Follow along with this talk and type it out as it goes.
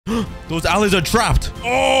Those alleys are trapped.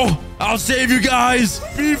 Oh, I'll save you guys.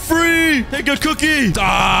 Be free. Take a cookie.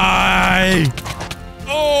 Die.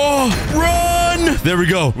 Oh, run. There we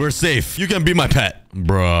go. We're safe. You can be my pet.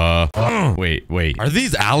 Bruh. Wait. Are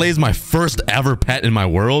these alleys my first ever pet in my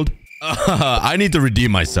world? I need to redeem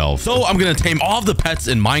myself. So I'm gonna tame all of the pets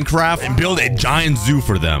in Minecraft and build a giant zoo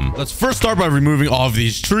for them. Let's first start by removing all of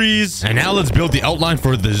these trees. And now let's build the outline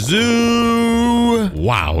for the zoo.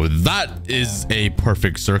 Wow, that is a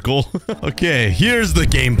perfect circle. Okay, here's the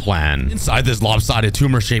game plan. Inside this lopsided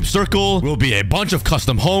tumor-shaped circle will be a bunch of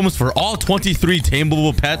custom homes for all 23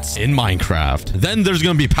 tameable pets in Minecraft. Then there's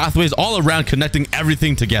gonna be pathways all around connecting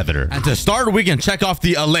everything together. And to start, we can check off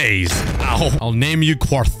the allays. Ow. I'll name you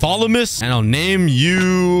Quartholomew. And I'll name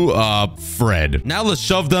you, Fred. Now let's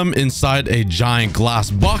shove them inside a giant glass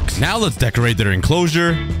box. Now let's decorate their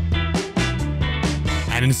enclosure.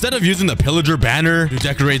 And instead of using the pillager banner to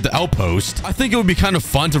decorate the outpost, I think it would be kind of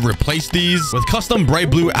fun to replace these with custom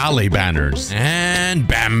bright blue alley banners. And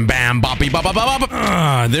bam, bam, boppy, bop, bop, bop,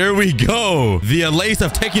 bop. There we go. The allays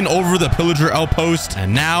have taken over the pillager outpost,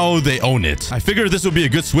 and now they own it. I figured this would be a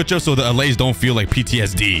good switch up so the allays don't feel like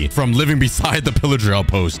PTSD from living beside the pillager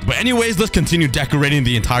outpost. But anyways, let's continue decorating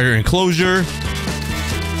the entire enclosure.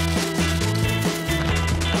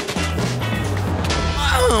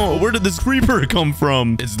 Where did this creeper come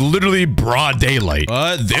from? It's literally broad daylight.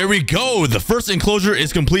 There we go. The first enclosure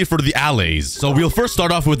is complete for the allays. So we'll first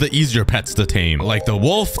start off with the easier pets to tame, like the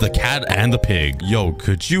wolf, the cat, and the pig. Yo,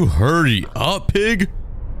 could you hurry up, pig?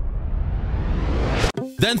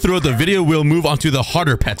 Then throughout the video, we'll move on to the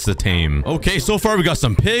harder pets to tame. Okay, so far we got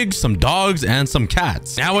some pigs, some dogs, and some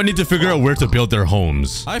cats. Now I need to figure out where to build their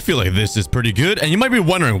homes. I feel like this is pretty good. And you might be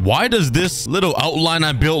wondering, why does this little outline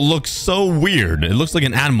I built look so weird? It looks like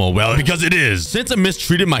an animal. Well, because it is. Since I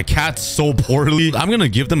mistreated my cats so poorly, I'm gonna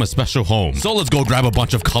give them a special home. So let's go grab a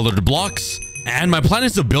bunch of colored blocks. And my plan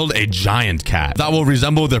is to build a giant cat that will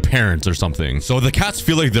resemble their parents or something. So the cats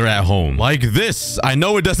feel like they're at home. Like this. I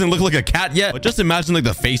know it doesn't look like a cat yet, but just imagine like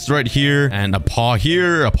the face right here and a paw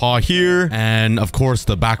here, and of course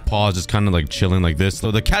the back paw is just kind of like chilling like this.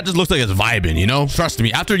 So the cat just looks like it's vibing, you know? Trust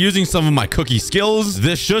me, after using some of my cookie skills,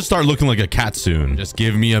 this should start looking like a cat soon. Just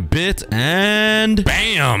give me a bit and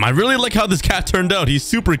bam! I really like how this cat turned out. He's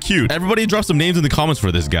super cute. Everybody drop some names in the comments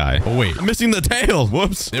for this guy. Oh wait, I'm missing the tail.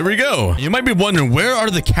 Whoops. There we go. You might be wondering, where are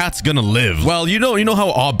the cats gonna live? Well, you know how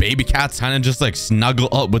all baby cats kind of just like snuggle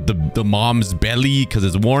up with the mom's belly because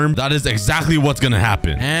it's warm? That is exactly what's gonna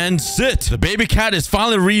happen. And sit. The baby cat is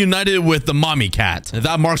finally reunited with the mommy cat. And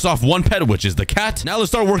that marks off one pet, which is the cat. Now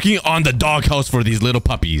let's start working on the doghouse for these little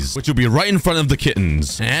puppies, which will be right in front of the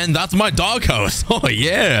kittens. And that's my doghouse. Oh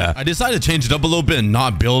yeah. I decided to change it up a little bit and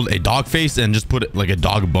not build a dog face and just put like a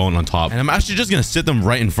dog bone on top. And I'm actually just gonna sit them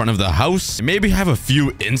right in front of the house and maybe have a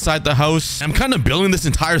few inside the house. I'm kind of building this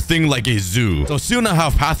entire thing like a zoo. So soon I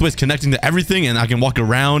have pathways connecting to everything and I can walk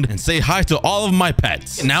around and say hi to all of my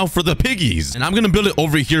pets. And now for the piggies. And I'm gonna build it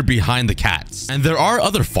over here behind the cats. And there are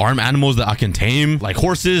other farm animals that I can tame, like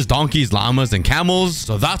horses, donkeys, llamas, and camels.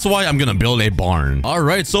 So that's why I'm gonna build a barn. All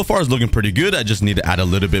right, so far it's looking pretty good. I just need to add a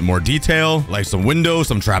little bit more detail, like some windows,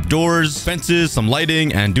 some trap doors, fences, some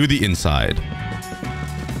lighting, and do the inside.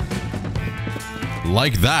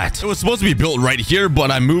 Like that. It was supposed to be built right here,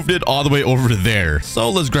 but I moved it all the way over to there. So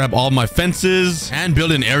let's grab all my fences and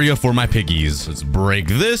build an area for my piggies. Let's break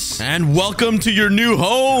this and welcome to your new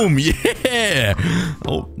home. Yeah.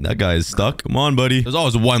 Oh, that guy is stuck. Come on, buddy. There's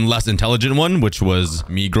always one less intelligent one, which was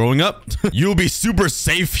me growing up. You'll be super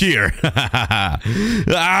safe here. Yeah,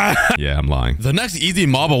 I'm lying. The next easy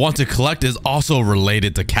mob I want to collect is also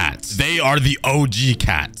related to cats. They are the OG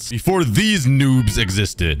cats before these noobs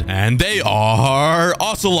existed, and they are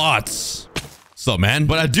ocelots. So man,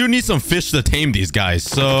 but I do need some fish to tame these guys.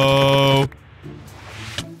 So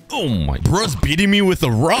oh my, bro's beating me with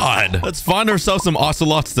a rod. Let's find ourselves some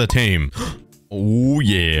ocelots to tame. Oh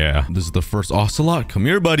yeah, this is the first ocelot. Come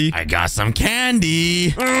here, buddy. I got some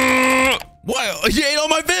candy. What? You ate all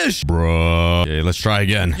my fish, bruh. Okay, let's try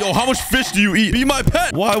again. Yo, how much fish do you eat? Be my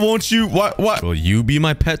pet. Why won't you? What? Will you be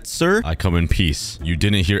my pet, sir? I come in peace. You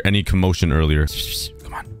didn't hear any commotion earlier.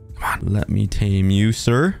 Come on. Let me tame you,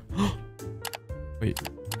 sir. Wait.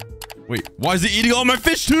 Why is he eating all my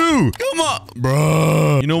fish too? Come on,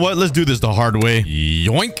 bruh. You know what? Let's do this the hard way.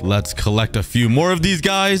 Yoink. Let's collect a few more of these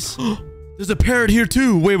guys. There's a parrot here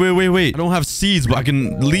too. Wait. I don't have seeds, but I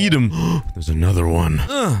can lead him. There's another one.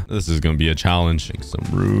 This is gonna be a challenge. Make some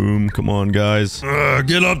room. Come on, guys.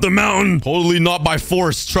 Get up the mountain. Totally not by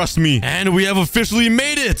force. Trust me. And we have officially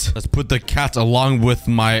made it. Let's put the cats along with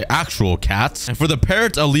my actual cats. And for the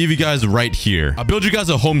parrots, I'll leave you guys right here. I'll build you guys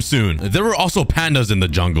a home soon. There were also pandas in the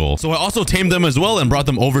jungle, so I also tamed them as well and brought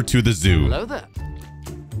them over to the zoo. Hello there.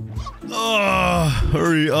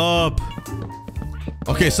 Hurry up.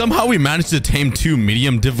 Okay, somehow we managed to tame 2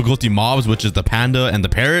 medium difficulty mobs, which is the panda and the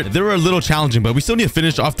parrot. They were a little challenging, but we still need to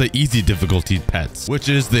finish off the easy difficulty pets, which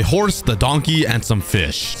is the horse, the donkey, and some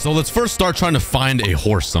fish. So let's first start trying to find a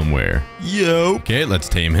horse somewhere. Yo. Okay, let's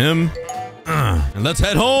tame him. And let's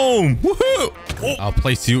head home. Woohoo! Oh. I'll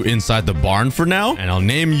place you inside the barn for now, and I'll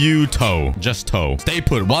name you Toe. Just Toe. Stay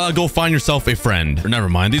put while I go find yourself a friend. Or never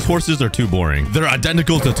mind, these horses are too boring. They're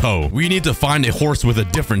identical to Toe. We need to find a horse with a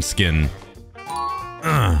different skin.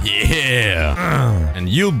 And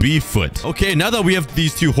you'll be Foot. Okay, now that we have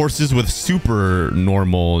these 2 horses with super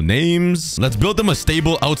normal names, let's build them a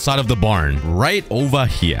stable outside of the barn, right over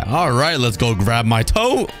here. All right, let's go grab my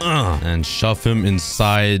Toe and shove him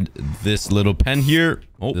inside this little pen here.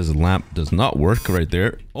 Oh, this lamp does not work right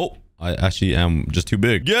there. Oh, I actually am just too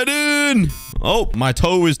big. Get in! Oh, my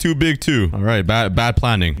Toe is too big too. All right, bad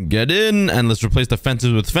planning. Get in, and let's replace the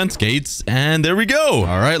fences with fence gates. And there we go.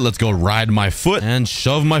 All right, let's go ride my Foot and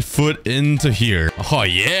shove my Foot into here. Oh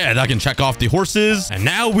yeah, that can check off the horses. And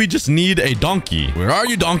now we just need a donkey. Where are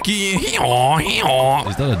you, donkey? Is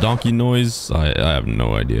that a donkey noise? I have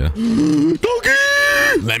no idea. Donkey!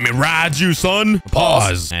 Let me ride you, son.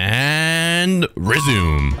 Pause. And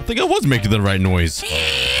resume. I think I was making the right noise.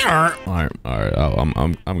 All right. Oh,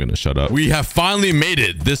 I'm gonna shut up. We have finally made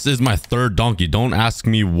it. This is my 3rd donkey. Don't ask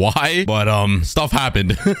me why, but stuff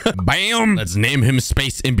happened. Bam. Let's name him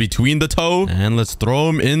Space in between the Toe, and let's throw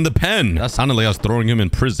him in the pen. That sounded like I was throwing him in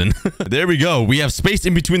prison. There we go. We have space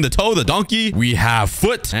in between the Toe, the donkey. We have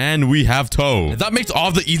Foot, and we have Toe. That makes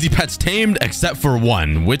all the easy pets tamed except for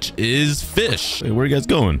one, which is Fish. Wait, where are you guys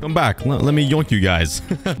going? Come back. Let me yoink you guys.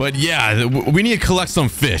 But yeah, we need to collect some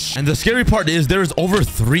fish. And the scary part is there's over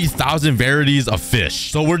 3,000 varieties of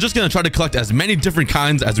fish. So we're just gonna try to collect as many different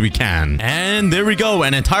kinds as we can. And there we go,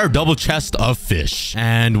 an entire double chest of fish.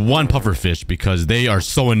 And 1 puffer fish because they are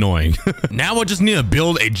so annoying. Now I just need to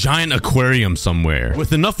build a giant aquarium somewhere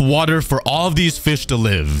with enough water for all of these fish to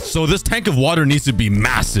live. So this tank of water needs to be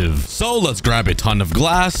massive. So let's grab a ton of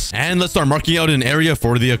glass and let's start marking out an area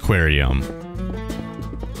for the aquarium.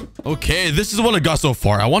 Okay, this is what I got so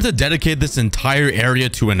far. I want to dedicate this entire area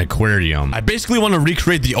to an aquarium. I basically want to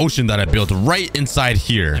recreate the ocean that I built right inside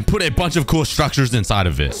here and put a bunch of cool structures inside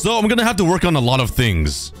of it. So I'm going to have to work on a lot of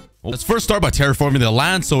things. Let's first start by terraforming the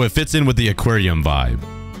land so it fits in with the aquarium vibe.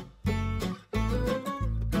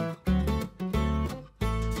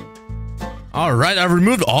 All right, I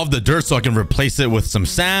removed all of the dirt so I can replace it with some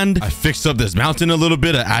sand. I fixed up this mountain a little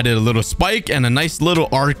bit. I added a little spike and a nice little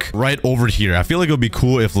arc right over here. I feel like it would be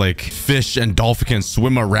cool if like fish and dolphin can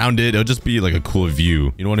swim around it. It'll just be like a cool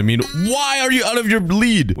view. You know what I mean? Why are you out of your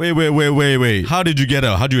lead? Wait. How did you get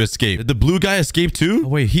out? How'd you escape? Did the blue guy escape too? Oh,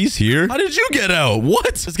 wait, he's here. How did you get out?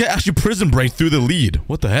 What? This guy actually prison break through the lead.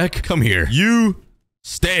 What the heck? Come here. You...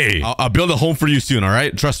 stay. I'll build a home for you soon, all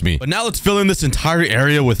right? Trust me. But now let's fill in this entire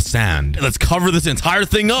area with sand. Let's cover this entire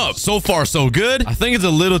thing up. So far, so good. I think it's a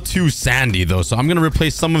little too sandy, though. So I'm going to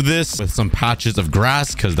replace some of this with some patches of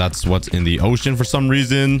grass because that's what's in the ocean for some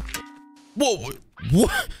reason. Whoa.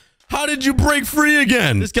 What? How did you break free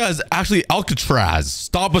again? This guy's actually Alcatraz.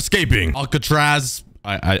 Stop escaping. Alcatraz.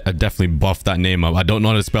 I definitely buffed that name up. I don't know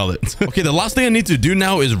how to spell it. Okay, the last thing I need to do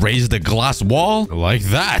now is raise the glass wall like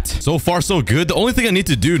that. So far, so good. The only thing I need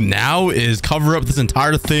to do now is cover up this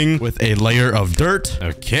entire thing with a layer of dirt.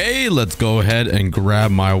 Okay, let's go ahead and grab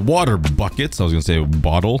my water buckets. I was gonna say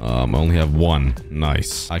bottle. I only have 1.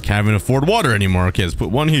 Nice. I can't even afford water anymore. Okay, let's put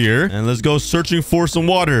 1 here and let's go searching for some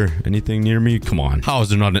water. Anything near me? Come on. How is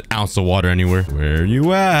there not an ounce of water anywhere? Where are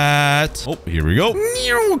you at? Oh, here we go.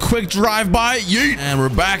 Quick drive by. Yeet. And we're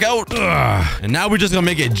back out. And now we're just gonna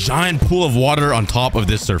make a giant pool of water on top of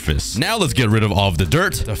this surface. Now let's get rid of all of the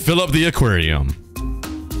dirt to fill up the aquarium.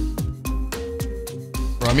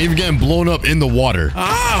 I'm even getting blown up in the water.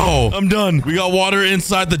 Ow! I'm done. We got water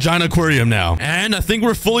inside the giant aquarium now. And I think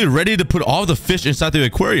we're fully ready to put all the fish inside the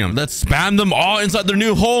aquarium. Let's spam them all inside their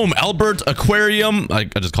new home. Albert, aquarium. I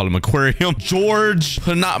just called him aquarium. George,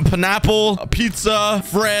 Pineapple, Pizza,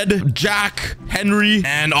 Fred, Jack, Henry,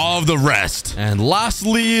 and all of the rest. And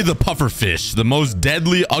lastly, the pufferfish. The most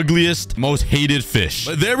deadly, ugliest, most hated fish.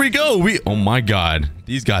 But there we go. Oh my God.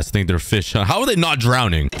 These guys think they're fish, huh? How are they not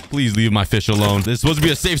drowning? Please leave my fish alone. This is supposed to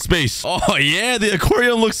be a safe space. Oh, yeah. The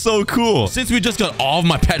aquarium looks so cool. Since we just got all of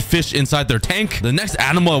my pet fish inside their tank, the next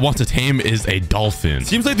animal I want to tame is a dolphin.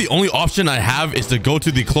 Seems like the only option I have is to go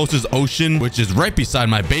to the closest ocean, which is right beside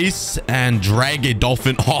my base, and drag a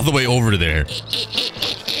dolphin all the way over there.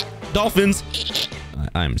 Dolphins.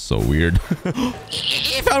 I'm so weird.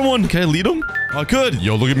 I found one. Can I lead him? I could.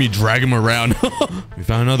 Yo, look at me drag him around. We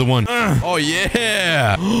found another one. Oh,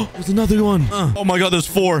 yeah. There's another one. Oh, my God. There's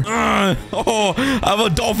 4. Oh, I have a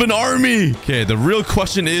dolphin army. Okay, the real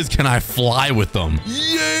question is, can I fly with them?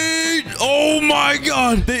 Yay! Oh, my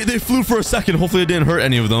God. They flew for a second. Hopefully, it didn't hurt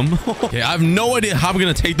any of them. Okay, I have no idea how I'm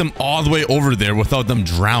going to take them all the way over there without them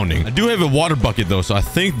drowning. I do have a water bucket, though, so I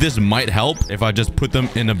think this might help if I just put them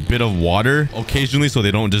in a bit of water occasionally so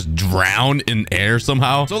they don't just drown in air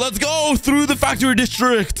somehow. So let's go through the factory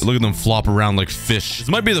district. Look at them flop around like fish. This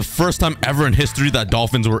might be the first time ever in history that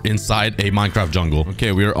dolphins were inside a Minecraft jungle.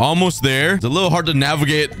 Okay, we are almost there. It's a little hard to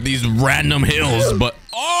navigate these random hills, but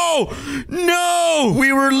oh no,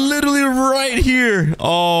 we were literally right here.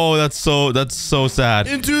 Oh, that's so sad.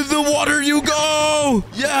 Into the water you go.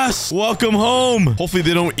 Yes, welcome home. Hopefully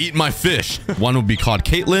they don't eat my fish. One will be called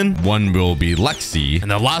Caitlin, one will be Lexi,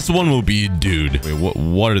 and the last one will be Dude. Wait,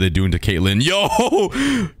 what are they doing to Caitlin? Yo,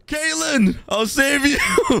 Caitlin, I'll save you.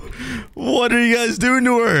 What are you guys doing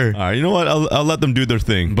to her? All right, you know what? I'll let them do their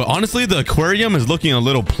thing. But honestly, the aquarium is looking a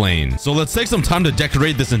little plain. So let's take some time to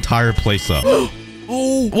decorate this entire place up.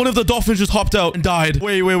 Oh, one of the dolphins just hopped out and died.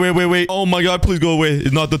 Wait. Oh my God, please go away.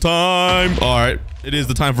 It's not the time. All right. It is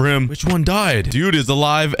the time for him. Which one died? Dude is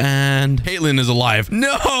alive and Caitlin is alive.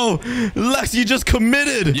 No! Lexi just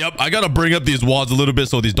committed. Yep, I gotta bring up these walls a little bit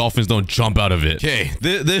so these dolphins don't jump out of it. Okay,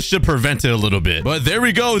 this should prevent it a little bit. But there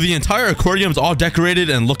we go. The entire aquarium's all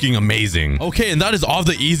decorated and looking amazing. Okay, and that is all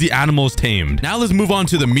the easy animals tamed. Now let's move on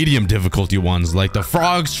to the medium difficulty ones like the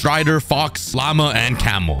frog, strider, fox, llama, and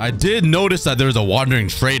camel. I did notice that there's a wandering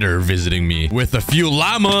trader visiting me with a few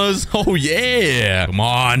llamas. Oh yeah. Come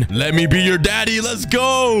on, let me be your daddy. Let's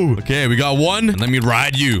go. Okay, we got one. Let me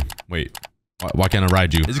ride you. Wait, why can't I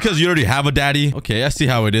ride you? Is it because you already have a daddy? Okay, I see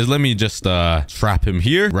how it is. Let me just trap him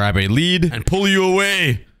here, grab a lead, and pull you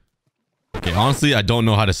away. Okay, honestly, I don't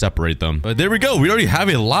know how to separate them. But there we go. We already have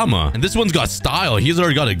a llama. And this one's got style. He's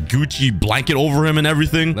already got a Gucci blanket over him and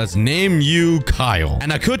everything. Let's name you Kyle.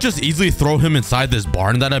 And I could just easily throw him inside this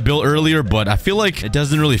barn that I built earlier, but I feel like it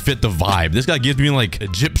doesn't really fit the vibe. This guy gives me like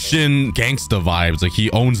Egyptian gangsta vibes. Like he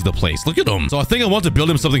owns the place. Look at him. So I think I want to build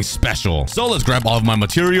him something special. So let's grab all of my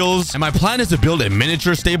materials. And my plan is to build a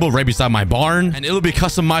miniature stable right beside my barn. And it'll be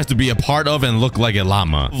customized to be a part of and look like a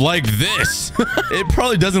llama. Like this. It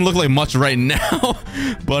probably doesn't look like much right now,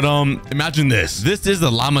 but imagine this is the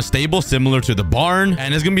llama stable similar to the barn,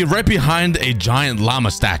 and it's gonna be right behind a giant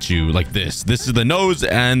llama statue like this is the nose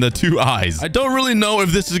and the 2 eyes. I don't really know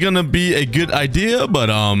if this is gonna be a good idea, but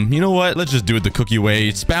you know what, let's just do it the cookie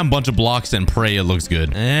way. Spam a bunch of blocks and pray it looks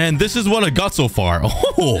good. And this is what I got so far.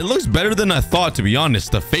 Oh, it looks better than I thought, to be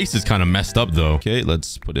honest. The face is kind of messed up though. Okay,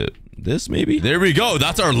 let's put it this maybe. There we go.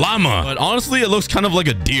 That's our llama. But honestly, it looks kind of like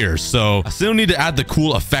a deer. So I still need to add the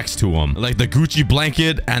cool effects to him, like the Gucci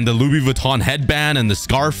blanket and the Louis Vuitton headband and the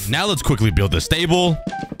scarf. Now let's quickly build the stable.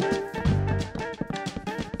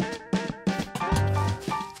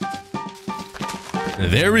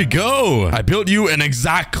 There we go. I built you an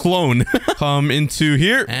exact clone. Come into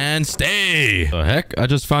here and stay. The heck? I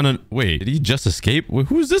just found a... Wait, did he just escape? Wait,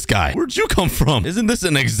 who's this guy? Where'd you come from? Isn't this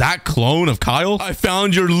an exact clone of Kyle? I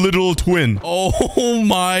found your little twin. Oh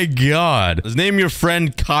my God. Let's name your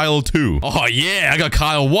friend Kyle 2. Oh yeah, I got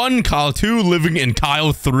Kyle 1, Kyle 2 living in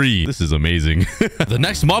Kyle 3. This is amazing. The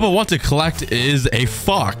next mob I want to collect is a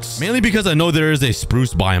fox. Mainly because I know there is a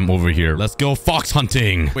spruce biome over here. Let's go fox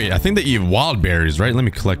hunting. Wait, I think they eat wild berries, right? Let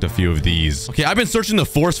me collect a few of these. Okay, I've been searching the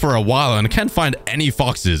forest for a while and I can't find any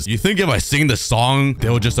foxes. You think if I sing the song,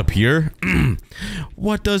 they'll just appear?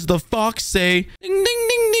 What does the fox say? Ding, ding,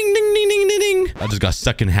 ding, ding, ding, ding, ding, ding, ding. I just got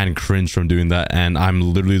secondhand cringe from doing that, and I'm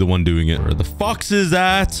literally the one doing it. Where are the foxes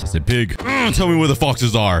at? It's a pig. Tell me where the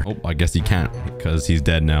foxes are. Oh, I guess he can't because he's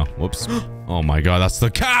dead now. Whoops. Oh my God, that's the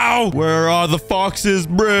cow. Where are the foxes,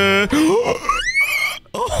 bruh?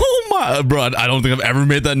 Oh my, bro, I don't think I've ever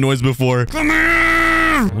made that noise before. Come here.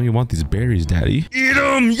 Oh, you want these berries, daddy? Eat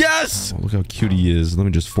them. Yes. Oh, look how cute he is. Let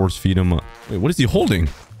me just force feed him. Wait, what is he holding?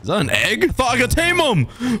 Is that an egg? I thought I could tame him.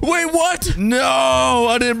 Wait, what? No,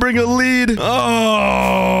 I didn't bring a lead.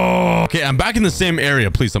 Oh. Okay, I'm back in the same area.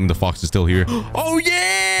 Please tell me the fox is still here. Oh,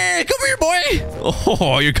 yeah. Come here, boy.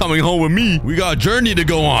 Oh, you're coming home with me. We got a journey to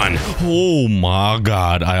go on. Oh, my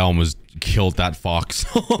God. I almost killed that fox.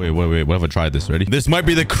 Wait. What if I tried this? Ready? This might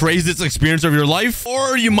be the craziest experience of your life,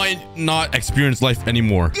 or you might not experience life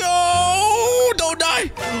anymore. Go! Don't die.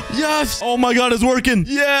 Yes. Oh my God, it's working.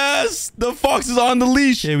 Yes. The fox is on the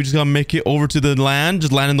leash. Okay, we just gotta make it over to the land.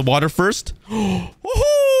 Just land in the water first. Woohoo!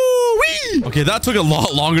 Okay, that took a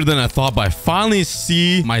lot longer than I thought, but I finally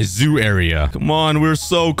see my zoo area. Come on, we're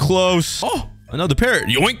so close. Oh, another parrot.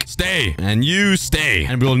 Yoink. Stay. And you stay.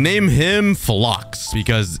 And we'll name him Phlox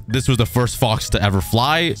because this was the first fox to ever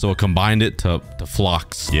fly. So I combined it to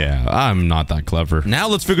Phlox. Yeah, I'm not that clever. Now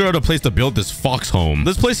let's figure out a place to build this fox home.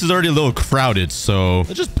 This place is already a little crowded, so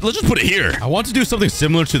let's just put it here. I want to do something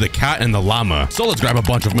similar to the cat and the llama. So let's grab a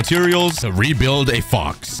bunch of materials to rebuild a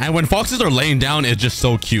fox. And when foxes are laying down, it's just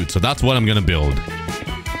so cute. So that's what I'm gonna build.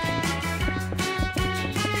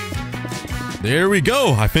 There we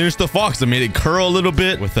go. I finished the fox. I made it curl a little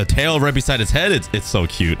bit with the tail right beside its head. It's so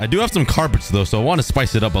cute. I do have some carpets though, so I want to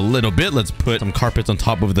spice it up a little bit. Let's put some carpets on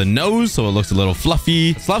top of the nose so it looks a little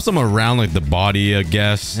fluffy. Slap some around like the body, I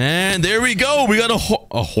guess. And there we go. We got a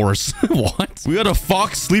horse. What? We got a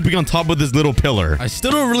fox sleeping on top of this little pillar. I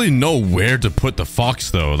still don't really know where to put the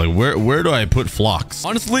fox though. Like where do I put Phlox?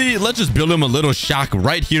 Honestly, let's just build him a little shack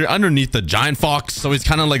right here underneath the giant fox. So he's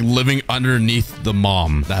kind of like living underneath the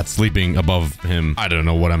mom that's sleeping above him. I don't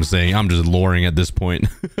know what I'm saying. I'm just loring at this point.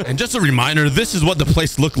 And just a reminder, this is what the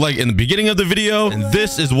place looked like in the beginning of the video, and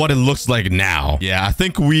this is what it looks like now. Yeah, I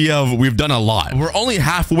think we've done a lot. We're only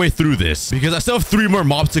halfway through this because I still have 3 more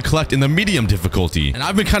mobs to collect in the medium difficulty, and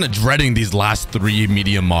I've been kind of dreading these last 3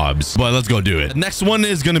 medium mobs, but let's go do it. The next one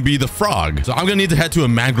is gonna be the frog, so I'm gonna need to head to a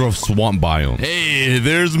mangrove swamp biome. Hey,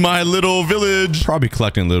 there's my little village. Probably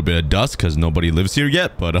collecting a little bit of dust because nobody lives here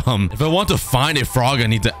yet, but if I want to find a frog, I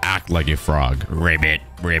need to act like a frog. Ribbit.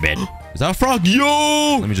 Is that a frog?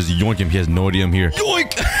 Yo! Let me just yoink him. He has no idea I'm here.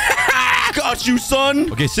 Yoink! Got you,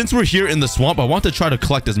 son. Okay, since we're here in the swamp, I want to try to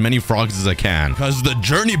collect as many frogs as I can because the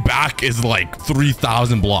journey back is like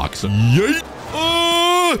 3,000 blocks. Yeet!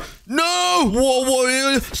 No!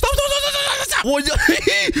 Whoa! Stop!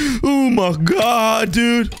 Oh my God,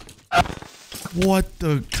 dude. What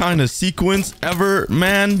the kind of sequence ever,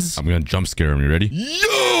 man? I'm gonna jump scare him. You ready?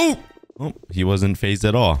 Yo! Oh, he wasn't phased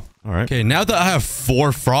at all. All right. Okay, now that I have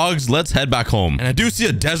 4 frogs, let's head back home. And I do see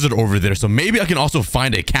a desert over there, so maybe I can also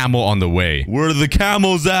find a camel on the way. Where are the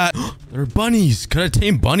camels at? They're bunnies. Could I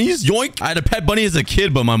tame bunnies? Yoink. I had a pet bunny as a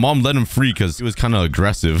kid, but my mom let him free because he was kind of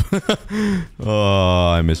aggressive. Oh,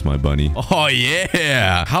 I miss my bunny. Oh,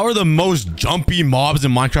 yeah. How are the most jumpy mobs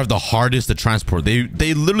in Minecraft the hardest to transport? They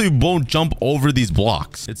literally won't jump over these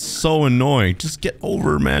blocks. It's so annoying. Just get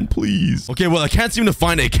over, man, please. Okay, well, I can't seem to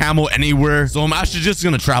find a camel anywhere, so I'm actually just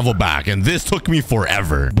going to travel back, and this took me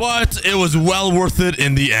forever, but it was well worth it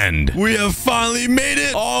in the end. We have finally made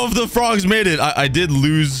it. All of the frogs made it. I did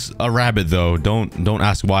lose a rabbit though. Don't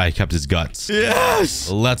ask why. I kept his guts. Yes,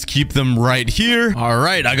 let's keep them right here. All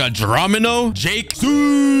right, I got Geronimo, Jake,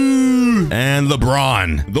 Sue, and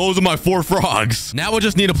LeBron. Those are my 4 frogs. Now I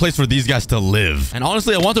just need a place for these guys to live, and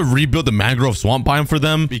honestly I want to rebuild the mangrove swamp biome for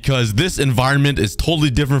them because this environment is totally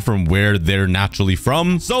different from where they're naturally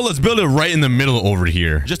from. So let's build it right in the middle over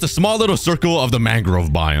here. Just a small little circle of the mangrove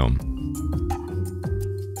biome.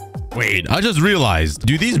 Wait, I just realized,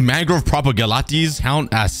 do these mangrove propagalates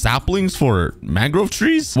count as saplings for mangrove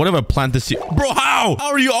trees? What if I plant this here? Bro, how? How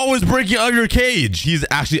are you always breaking out of your cage? He's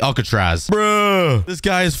actually Alcatraz. Bro, this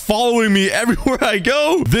guy is following me everywhere I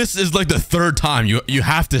go. This is like the 3rd time. You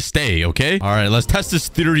have to stay, okay? All right, let's test this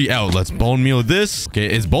theory out. Let's bone meal this. Okay,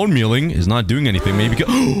 it's bone mealing. It's not doing anything. Maybe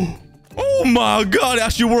oh my God, it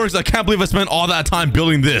actually works. I can't believe I spent all that time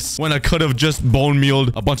building this when I could have just bone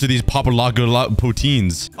mealed a bunch of these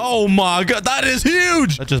proteins. Oh my God, that is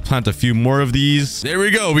huge. Let's just plant a few more of these. There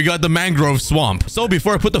we go. We got the mangrove swamp. So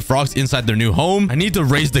before I put the frogs inside their new home, I need to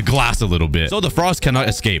raise the glass a little bit so the frogs cannot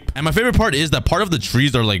escape. And my favorite part is that part of the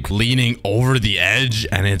trees are like leaning over the edge,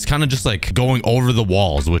 and it's kind of just like going over the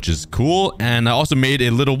walls, which is cool. And I also made a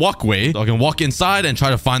little walkway so I can walk inside and try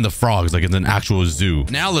to find the frogs like it's an actual zoo.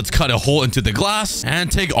 Now let's cut a hole into the glass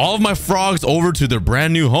and take all of my frogs over to their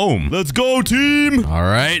brand new home. Let's go, team. All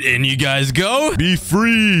right, in you guys go. Be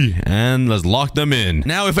free. And let's lock them in.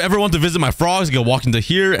 Now, if I ever want to visit my frogs, I can walk into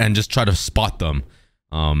here and just try to spot them.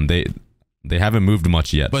 They haven't moved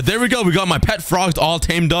much yet. But there we go. We got my pet frogs all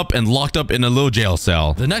tamed up and locked up in a little jail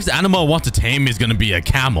cell. The next animal I want to tame is going to be a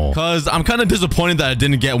camel. Because I'm kind of disappointed that I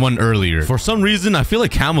didn't get one earlier. For some reason, I feel like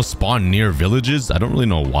camels spawn near villages. I don't really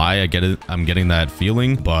know why I'm getting that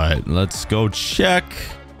feeling. But let's go check.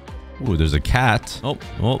 Ooh, there's a cat.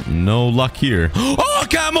 Oh, no luck here. Oh,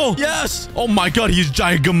 camel! Yes! Oh my god, he's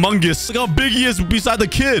giant humongous. Look how big he is beside the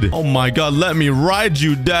kid. Oh my god, let me ride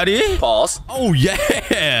you, daddy. Pause. Oh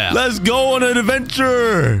yeah! Let's go on an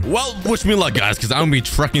adventure! Well, wish me luck, guys, because I'm gonna be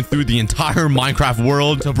trekking through the entire Minecraft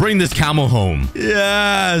world to bring this camel home.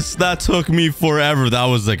 Yes! That took me forever. That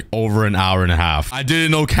was like over an hour and a half. I didn't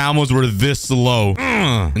know camels were this slow.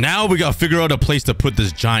 Now we gotta figure out a place to put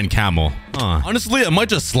this giant camel. Honestly, I might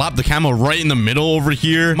just slap the camel right in the middle over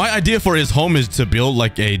here. My idea for his home is to build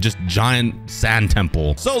like a just giant sand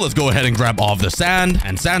temple. So let's go ahead and grab all of the sand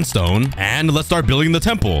and sandstone and let's start building the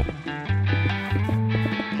temple.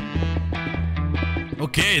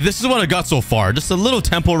 Okay, this is what I got so far. Just a little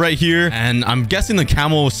temple right here. And I'm guessing the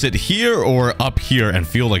camel will sit here or up here and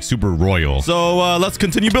feel like super royal. So let's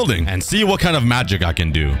continue building and see what kind of magic I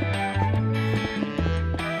can do.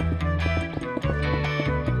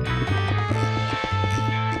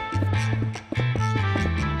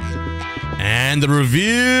 And the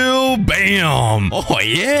reveal, bam! Oh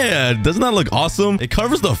yeah, doesn't that look awesome? It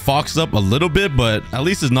covers the fox up a little bit, but at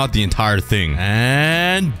least it's not the entire thing.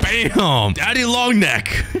 And bam! Daddy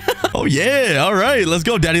Longneck. Oh yeah, all right, let's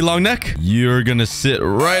go, Daddy Longneck. You're gonna sit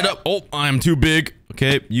right up. Oh, I'm too big.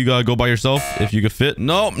 Okay, you gotta go by yourself if you could fit.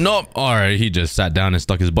 Nope. All right, he just sat down and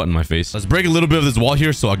stuck his butt in my face. Let's break a little bit of this wall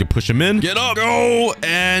here so I can push him in. Get up. Go.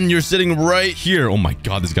 And you're sitting right here. Oh my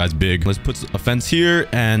god, this guy's big. Let's put a fence here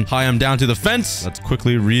and tie him down to the fence. Let's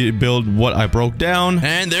quickly rebuild what I broke down.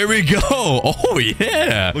 And there we go. Oh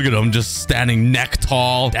yeah. Look at him just standing neck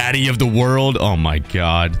tall. Daddy of the world. Oh my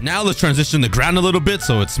god. Now let's transition the ground a little bit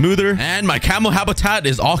so it's smoother. And my camel habitat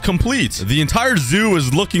is all complete. The entire zoo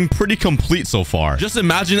is looking pretty complete so far. Just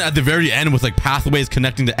imagine at the very end with like pathways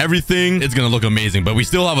connecting to everything. It's gonna look amazing, but we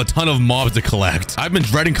still have a ton of mobs to collect. I've been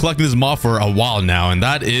dreading collecting this mob for a while now, and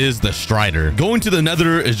that is the Strider. Going to the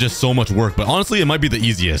nether is just so much work, but honestly, it might be the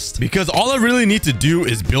easiest because all I really need to do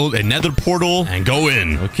is build a nether portal and go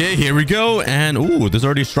in. Okay, here we go. And ooh, there's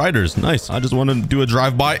already Striders. Nice. I just want to do a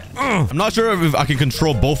drive-by. I'm not sure if I can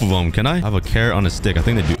control both of them. Can I? I have a carrot on a stick. I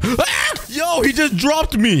think they do. Yo, he just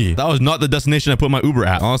dropped me. That was not the destination I put my Uber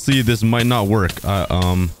at. Honestly, this might not work.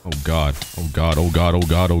 Oh god. How do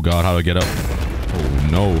I get up? Oh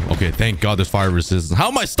no. Okay, thank god there's fire resistance. How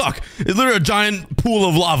am I stuck? It's literally a giant pool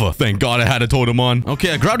of lava. Thank god I had a totem on.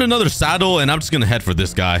 Okay, I grabbed another saddle and I'm just gonna head for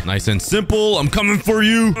this guy. Nice and simple. I'm coming for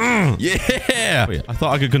you. Yeah. Wait, I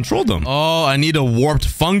thought I could control them. Oh, I need a warped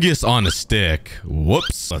fungus on a stick.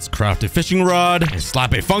 Whoops. Let's craft a fishing rod and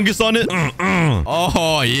slap a fungus on it.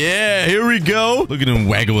 Oh yeah, here we go. Look at him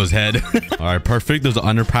waggle his head. All right, perfect. There's an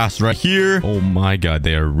underpass right here. Oh my god,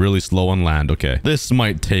 they are really slow on land. Okay, this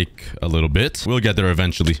might take a little bit. We'll get there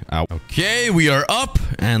eventually. Ow. Okay, we are up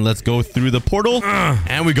and let's go through the portal.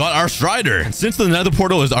 And we got our Strider. And since the nether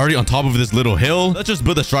portal is already on top of this little hill, let's just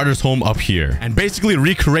build the Strider's home up here and basically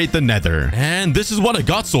recreate the nether. And this is what I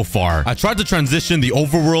got so far. I tried to transition the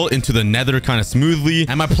overworld into the nether kind of smoothly.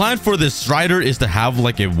 And my plan for this Strider is to have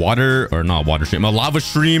like a a lava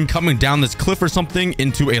stream coming down this cliff or something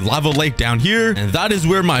into a lava lake down here. And that is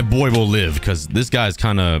where my boy will live because this guy's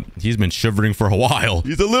he's been shivering for a while.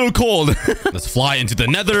 He's a little cold. Let's fly into the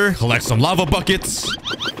nether, collect some lava buckets.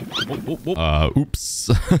 Oops.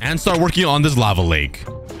 And start working on this lava lake.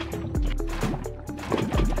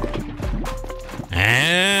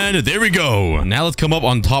 And there we go. Now let's come up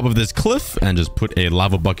on top of this cliff and just put a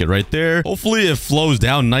lava bucket right there. Hopefully it flows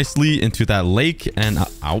down nicely into that lake. And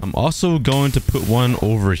I'm also going to put one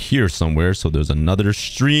over here somewhere. So there's another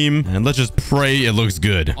stream. And let's just pray it looks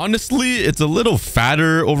good. Honestly, it's a little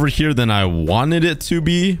fatter over here than I wanted it to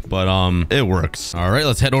be. But it works. All right,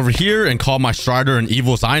 let's head over here and call my Strider an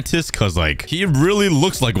evil scientist. Because like he really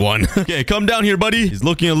looks like one. Okay, come down here, buddy. He's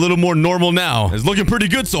looking a little more normal now. It's looking pretty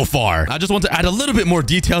good so far. I just want to add a little bit more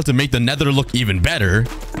detail to make the nether look even better.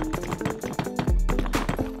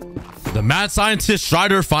 The mad scientist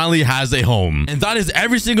Strider finally has a home. And that is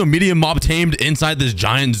every single medium mob tamed inside this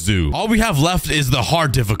giant zoo. All we have left is the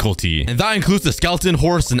hard difficulty. And that includes the skeleton,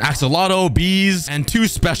 horse, and axolotl, bees, and 2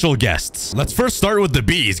 special guests. Let's first start with the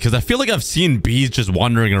bees, because I feel like I've seen bees just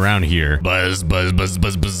wandering around here. Buzz, buzz, buzz,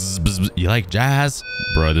 buzz, buzz, buzz. You like jazz?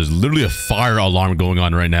 Bro, there's literally a fire alarm going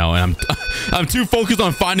on right now. And I'm too focused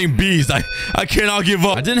on finding bees. I cannot give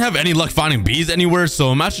up. I didn't have any luck finding bees anywhere, so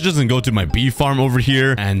I'm actually just gonna go to my bee farm over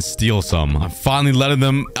here and steal kill some. I'm finally letting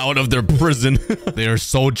them out of their prison. They are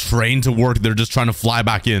so trained to work. They're just trying to fly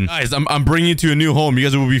back in. Guys, I'm bringing you to a new home. You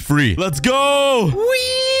guys will be free. Let's go.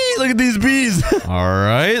 Whee! Look at these bees. All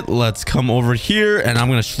right, let's come over here and I'm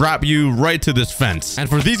going to strap you right to this fence. And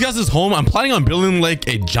for these guys' home, I'm planning on building like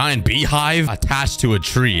a giant beehive attached to a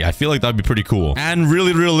tree. I feel like that'd be pretty cool and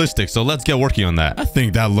really realistic. So let's get working on that. I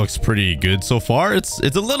think that looks pretty good so far. It's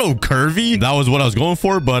a little curvy. That was what I was going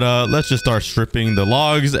for, but let's just start stripping the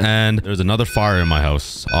logs. And there's another fire in my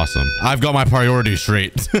house. Awesome. I've got my priorities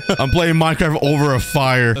straight. I'm playing Minecraft over a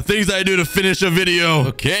fire. The things I do to finish a video.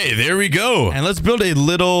 Okay, there we go. And let's build a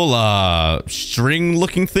little string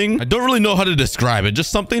looking thing. I don't really know how to describe it.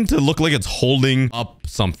 Just something to look like it's holding up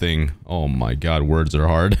something. Oh my god, words are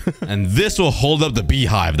hard. And this will hold up the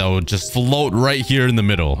beehive that will just float right here in the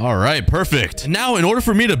middle. All right, perfect. And now in order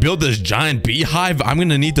for me to build this giant beehive, I'm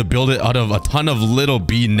gonna need to build it out of a ton of little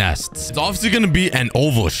bee nests. It's obviously gonna be an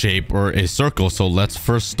oval shape or a circle. So let's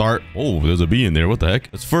first start. Oh, there's a bee in there. What the heck?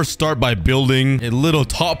 Let's first start by building a little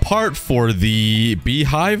top part for the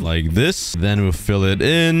beehive like this. Then we'll fill it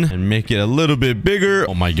in and make it a little bit bigger.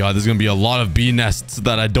 Oh my god, there's gonna be a lot of bee nests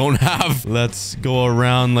that I don't have. Let's go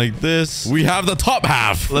around like this. We have the top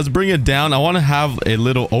half. Let's bring it down. I want to have a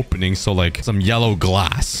little opening, so like some yellow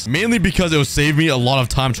glass, mainly because it will save me a lot of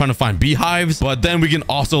time trying to find beehives, but then we can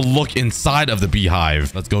also look inside of the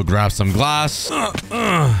beehive. Let's go grab some glass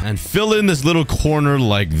and fill in this little corner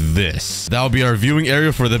like this. That will be our viewing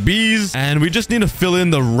area for the bees, and we just need to fill in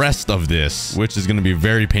the rest of this, which is going to be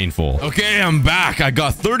very painful. Okay, I'm back. I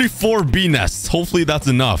got 34 bee nests. Hopefully that's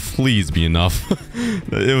enough. Please be enough.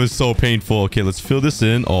 It was so painful. Okay, let's fill this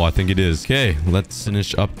in. Oh, I think it is. Okay, let's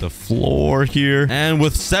finish up the floor here. And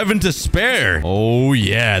with 7 to spare. Oh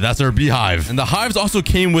yeah, that's our beehive. And the hives also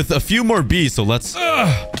came with a few more bees. So let's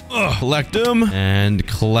collect them and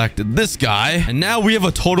collect this guy. And now we have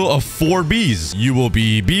a total of 4 bees. You will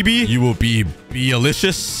be BB. You will be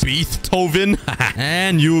Bealicious, Beethoven,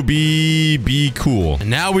 and you will be cool. And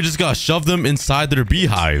now we just gotta shove them inside their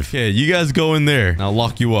beehive. Okay, you guys go in there and I'll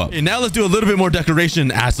lock you up. Okay, now let's do a little bit more decoration.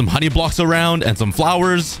 Add some honey blocks around and some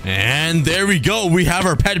flowers. And there we go. We have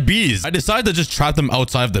our pet bees. I decided to just trap them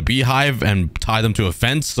outside of the beehive and tie them to a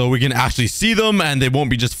fence so we can actually see them and they won't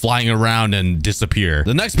be just flying around and disappear.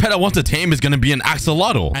 The next pet I want to tame is going to be an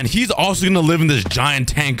axolotl. And he's also going to live in this giant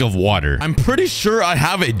tank of water. I'm pretty sure I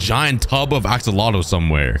have a giant tub of axolotls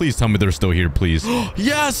somewhere. Please tell me they're still here, please.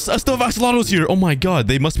 Yes, I still have axolotls here. Oh my god,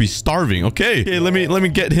 they must be starving. Okay, let me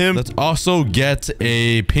get him. Let's also get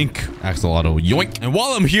a pink axolotl. Yoink. And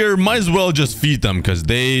while I'm here, might as well just feed them because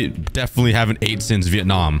they definitely haven't ate since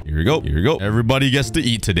Vietnam. Here we go. Here we go. Everybody gets to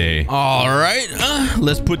eat today. All right,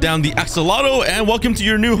 let's put down the axolotl and welcome to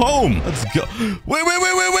your new home. Let's go. Wait.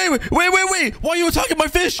 Why are you attacking my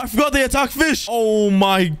fish? I forgot they attack fish. Oh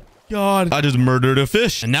my god, I just murdered a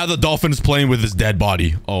fish. And now the dolphin is playing with his dead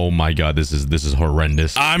body. Oh my god, this is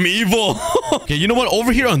horrendous. I'm evil. Okay, you know what?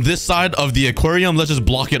 Over here on this side of the aquarium, let's just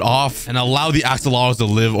block it off and allow the axolotls to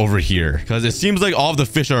live over here. Because it seems like all of the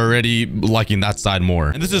fish are already liking that side more.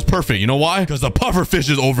 And this is perfect. You know why? Because the puffer fish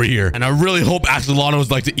is over here. And I really hope axolotls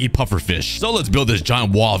like to eat puffer fish. So let's build this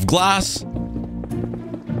giant wall of glass.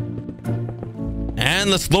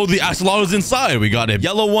 And let's load the axolotls inside. We got a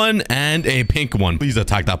yellow one and a pink one. Please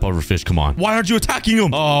attack that pufferfish. Come on. Why aren't you attacking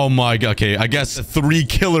him? Oh my god. Okay, I guess 3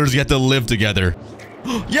 killers get to live together.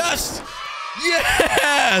 Yes!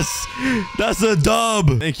 Yes! That's a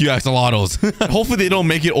dub. Thank you, axolotls. Hopefully they don't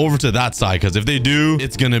make it over to that side, because if they do,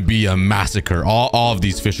 it's gonna be a massacre. All of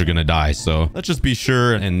these fish are gonna die. So let's just be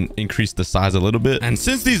sure and increase the size a little bit. And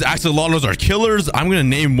since these axolotls are killers, I'm gonna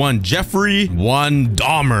name one Jeffrey, one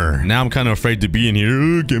Dahmer. Now I'm kind of afraid to be in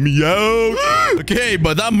here. Get me out. Okay,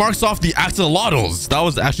 but that marks off the axolotls. That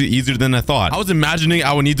was actually easier than I thought. I was imagining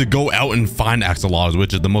I would need to go out and find axolotls,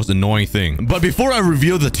 which is the most annoying thing. But before I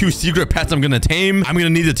reveal the 2 secret pets I'm gonna tame, I'm gonna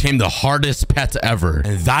need to tame the hardest pet ever,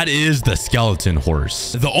 and that is the skeleton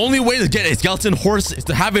horse. The only way to get a skeleton horse is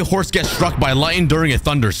to have a horse get struck by lightning during a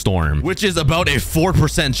thunderstorm, which is about a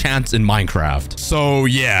 4% chance in Minecraft. So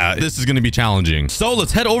yeah, this is gonna be challenging. So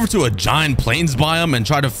let's head over to a giant plains biome and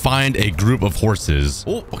try to find a group of horses.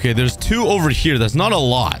 Oh, okay, there's 2 over here. That's not a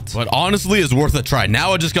lot, but honestly it's worth a try.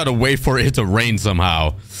 Now I just gotta wait for it to rain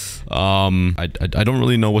somehow. I don't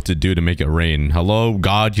really know what to do to make it rain. Hello,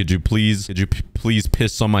 God, could you please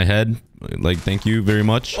piss on my head? Like, thank you very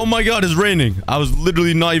much. Oh my god, it's raining. I was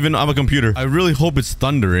literally not even on a computer. I really hope it's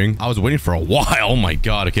thundering. I was waiting for a while. Oh my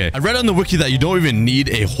god. Okay, I read on the wiki that you don't even need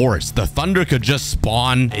a horse. The thunder could just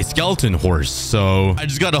spawn a skeleton horse. So I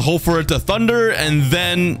just gotta hope for it to thunder and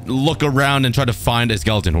then look around and try to find a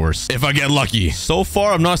skeleton horse if I get lucky. So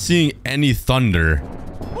far, I'm not seeing any thunder.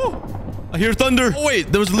 Woo. I hear thunder. Oh,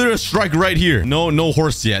 wait. There was literally a strike right here. No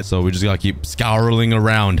horse yet. So we just gotta keep scouring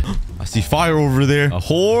around. I see fire over there. A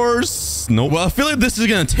horse. Nope. Well, I feel like this is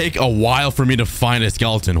gonna take a while for me to find a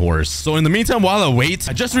skeleton horse. So in the meantime, while I wait,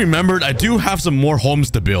 I just remembered I do have some more homes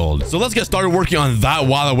to build. So let's get started working on that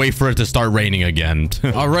while I wait for it to start raining again.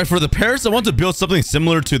 All right, for the parrots, I want to build something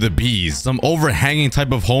similar to the bees. Some overhanging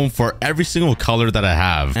type of home for every single color that I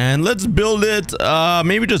have. And let's build it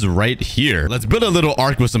maybe just right here. Let's build a little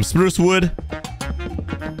ark with some spruce wood.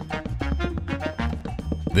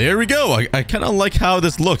 There we go. I kind of like how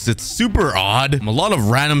this looks. It's super odd. A lot of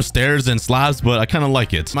random stairs and slabs, but I kind of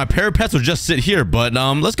like it. My parrot pets will just sit here, but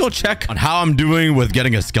let's go check on how I'm doing with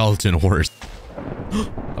getting a skeleton horse.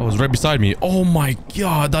 That was right beside me. Oh my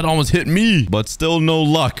god, that almost hit me. But still no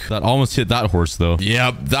luck. That almost hit that horse though.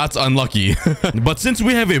 Yep, that's unlucky. But since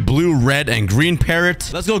we have a blue, red, and green parrot,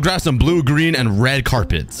 let's go grab some blue, green, and red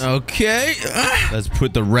carpets. Okay. Let's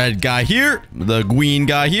put the red guy here, the green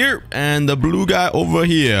guy here, and the blue guy over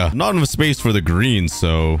here. Not enough space for the green,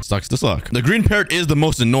 so sucks to suck. The green parrot is the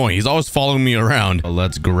most annoying. He's always following me around.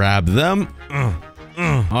 Let's grab them.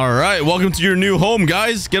 All right, welcome to your new home,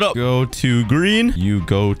 guys. Get up. Go to green. You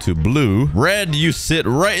go to blue. Red, you sit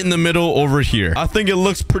right in the middle over here. I think it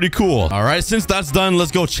looks pretty cool. All right, since that's done, let's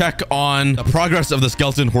go check on the progress of the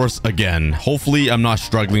skeleton horse again. Hopefully, I'm not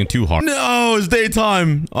struggling too hard. No, it's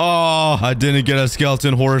daytime. Oh, I didn't get a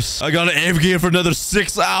skeleton horse. I got to AFK for another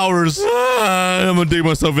 6 hours. I'm gonna dig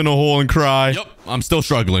myself in a hole and cry. Yep. I'm still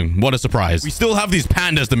struggling. What a surprise. We still have these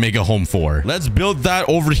pandas to make a home for. Let's build that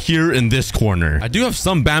over here in this corner. I do have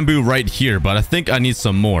some bamboo right here, but I think I need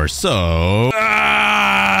some more. So,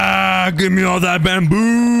 give me all that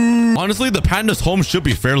bamboo. Honestly, the pandas' home should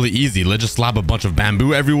be fairly easy. Let's just slap a bunch of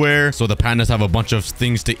bamboo everywhere so the pandas have a bunch of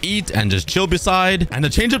things to eat and just chill beside. And to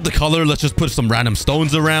change up the color, let's just put some random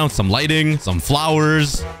stones around, some lighting, some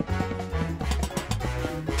flowers.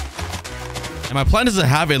 And my plan is to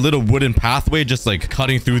have a little wooden pathway just like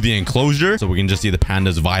cutting through the enclosure so we can just see the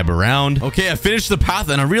pandas vibe around. Okay, I finished the path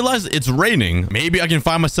and I realized it's raining. Maybe I can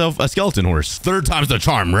find myself a skeleton horse. 3rd time's the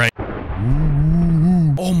charm, right?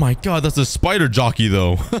 Oh my god, that's a spider jockey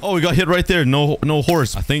though. Oh, we got hit right there. No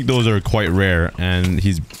horse. I think those are quite rare and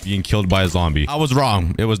he's being killed by a zombie. I was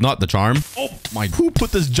wrong. It was not the charm. Oh my, who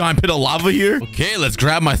put this giant pit of lava here? Okay, let's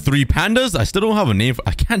grab my 3 pandas. I still don't have a name for,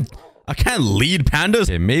 I can't lead pandas.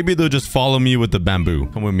 Okay, maybe they'll just follow me with the bamboo.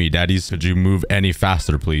 Come with me, daddies. Could you move any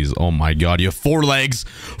faster, please? Oh my god, you have 4 legs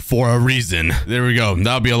for a reason. There we go.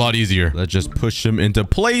 That'll be a lot easier. Let's just push them into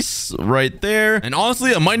place right there. And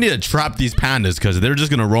honestly, I might need to trap these pandas because they're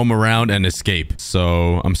just gonna roam around and escape.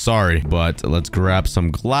 So I'm sorry, but let's grab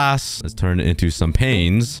some glass. Let's turn it into some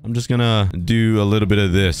panes. I'm just gonna do a little bit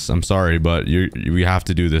of this. I'm sorry, but we have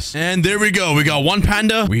to do this. And there we go. We got 1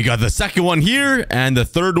 panda. We got the 2nd one here and the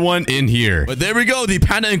 3rd one in here. But there we go. The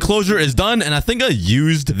panda enclosure is done, and I think I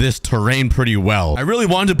used this terrain pretty well. I really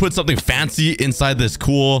wanted to put something fancy inside this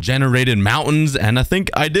cool generated mountains, and I think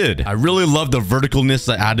I did. I really love the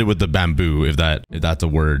verticalness I added with the bamboo, if that's a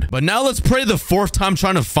word. But now let's pray the 4th time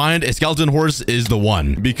trying to find a skeleton horse is the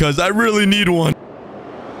one, because I really need one.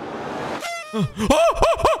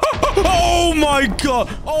 Oh my god.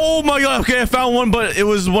 Oh my god. Okay, I found one, but it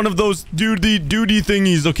was one of those duty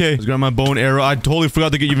thingies. Okay, let's grab my bow and arrow. I totally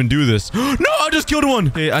forgot to even do this. No, I just killed one.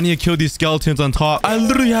 Okay, I need to kill these skeletons on top. I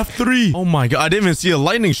literally have 3. Oh my god, I didn't even see a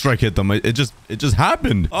lightning strike hit them. It just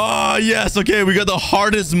happened. Ah, yes. Okay, we got the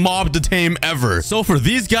hardest mob to tame ever. So for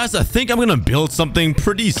these guys, I think I'm gonna build something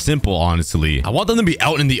pretty simple, honestly. I want them to be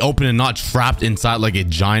out in the open and not trapped inside like a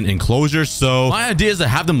giant enclosure. So my idea is to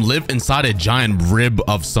have them live inside a giant rib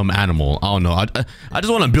of some animal. I don't know. I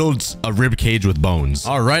just want to build a rib cage with bones.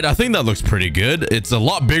 All right, I think that looks pretty good. It's a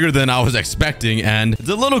lot bigger than I was expecting, and it's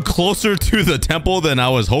a little closer to the temple than I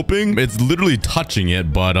was hoping. It's literally touching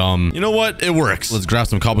it, but you know what? It works. Let's grab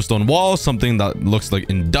some cobblestone walls, something that looks like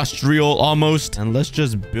industrial almost, and let's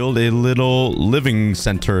just build a little living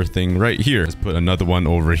center thing right here. Let's put another one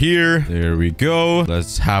over here. There we go.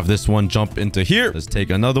 Let's have this one jump into here. Let's take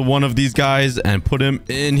another one of these guys and put him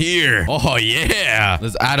in here. Oh yeah.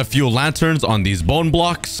 Let's add a few lanterns on these bone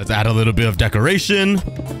blocks. Let's add a little bit of decoration.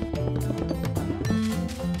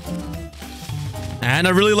 And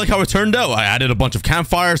I really like how it turned out. I added a bunch of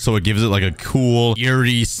campfires, so it gives it like a cool,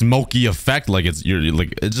 eerie, smoky effect. Like it's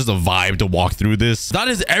just a vibe to walk through this. That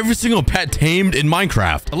is every single pet tamed in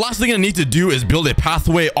Minecraft. The last thing I need to do is build a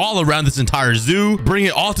pathway all around this entire zoo, bring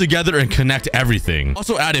it all together and connect everything.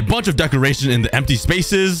 Also add a bunch of decoration in the empty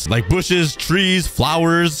spaces, like bushes, trees,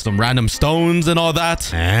 flowers, some random stones and all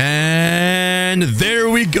that. And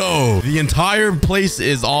there we go. The entire place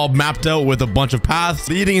is all mapped out with a bunch of paths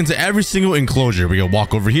leading into every single enclosure. We can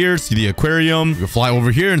walk over here, see the aquarium. We can fly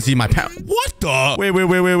over here and see my pet. What the?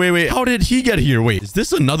 Wait. How did he get here? Wait, is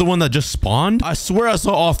this another one that just spawned? I swear I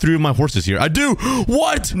saw all 3 of my horses here. I do.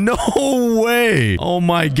 What? No way. Oh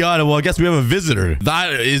my god. Well, I guess we have a visitor.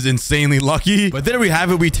 That is insanely lucky. But there we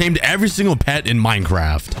have it. We tamed every single pet in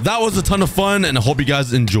Minecraft. That was a ton of fun, and I hope you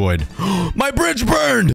guys enjoyed. My bridge burned.